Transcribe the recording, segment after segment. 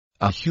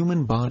A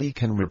human body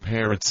can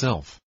repair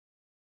itself.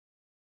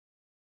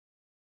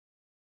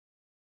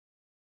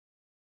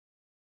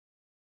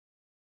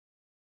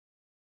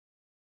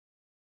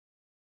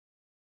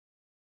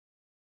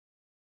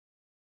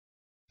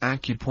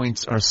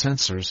 Acupoints are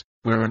sensors,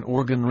 where an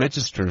organ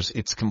registers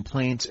its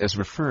complaints as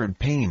referred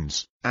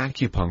pains.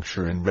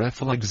 Acupuncture and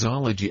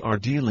reflexology are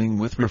dealing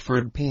with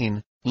referred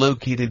pain,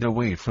 located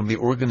away from the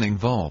organ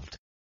involved.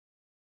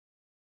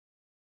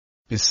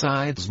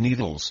 Besides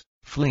needles,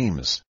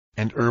 flames,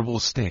 and herbal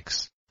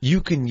sticks,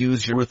 you can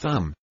use your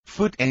thumb,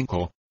 foot,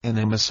 ankle, and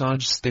a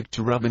massage stick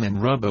to rub in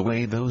and rub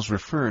away those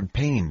referred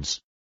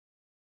pains.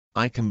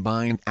 I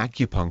combine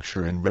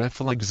acupuncture and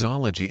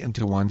reflexology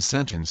into one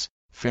sentence: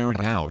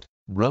 ferret out,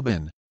 rub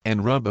in,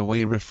 and rub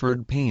away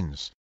referred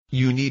pains.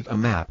 You need a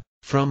map,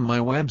 from my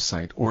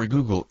website or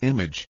Google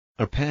image,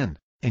 a pen,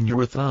 and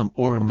your thumb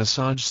or a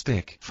massage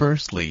stick.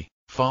 Firstly,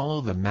 follow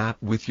the map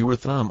with your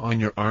thumb on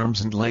your arms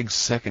and legs.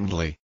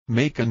 Secondly,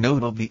 make a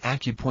note of the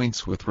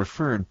acupoints with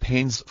referred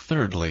pains.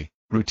 Thirdly,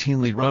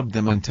 routinely rub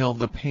them until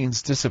the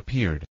pains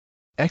disappeared.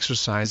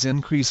 Exercise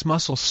increase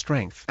muscle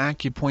strength.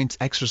 Acupoints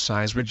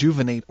exercise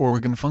rejuvenate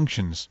organ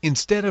functions.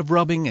 Instead of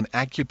rubbing an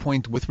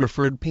acupoint with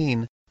referred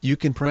pain, you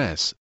can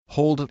press,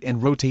 hold it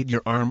and rotate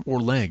your arm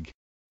or leg.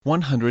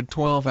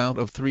 112 out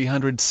of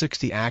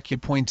 360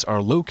 acupoints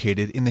are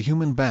located in the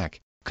human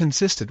back,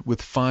 consisted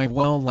with 5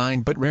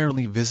 well-lined but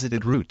rarely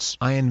visited roots.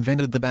 I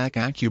invented the back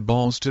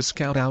acuballs to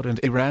scout out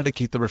and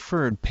eradicate the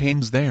referred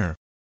pains there.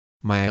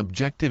 My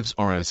objectives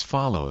are as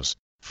follows.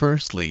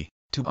 Firstly,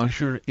 to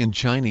usher in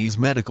Chinese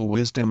medical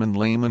wisdom in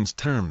layman's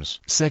terms.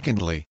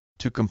 Secondly,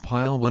 to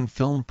compile one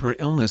film per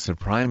illness of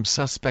prime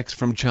suspects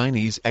from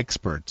Chinese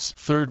experts.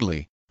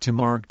 Thirdly, to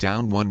mark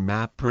down one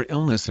map per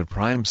illness of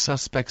prime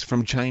suspects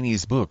from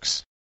Chinese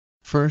books.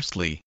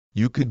 Firstly,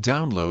 you could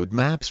download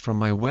maps from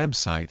my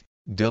website,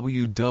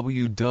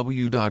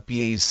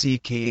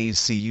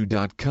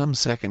 www.backacu.com.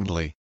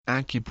 Secondly,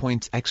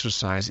 acupoints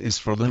exercise is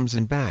for limbs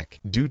and back.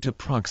 Due to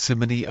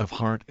proximity of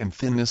heart and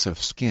thinness of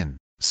skin,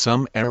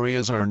 some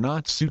areas are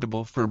not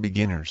suitable for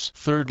beginners.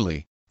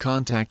 Thirdly,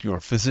 contact your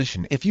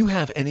physician if you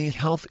have any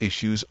health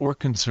issues or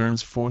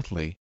concerns.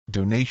 Fourthly,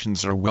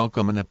 donations are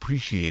welcome and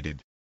appreciated.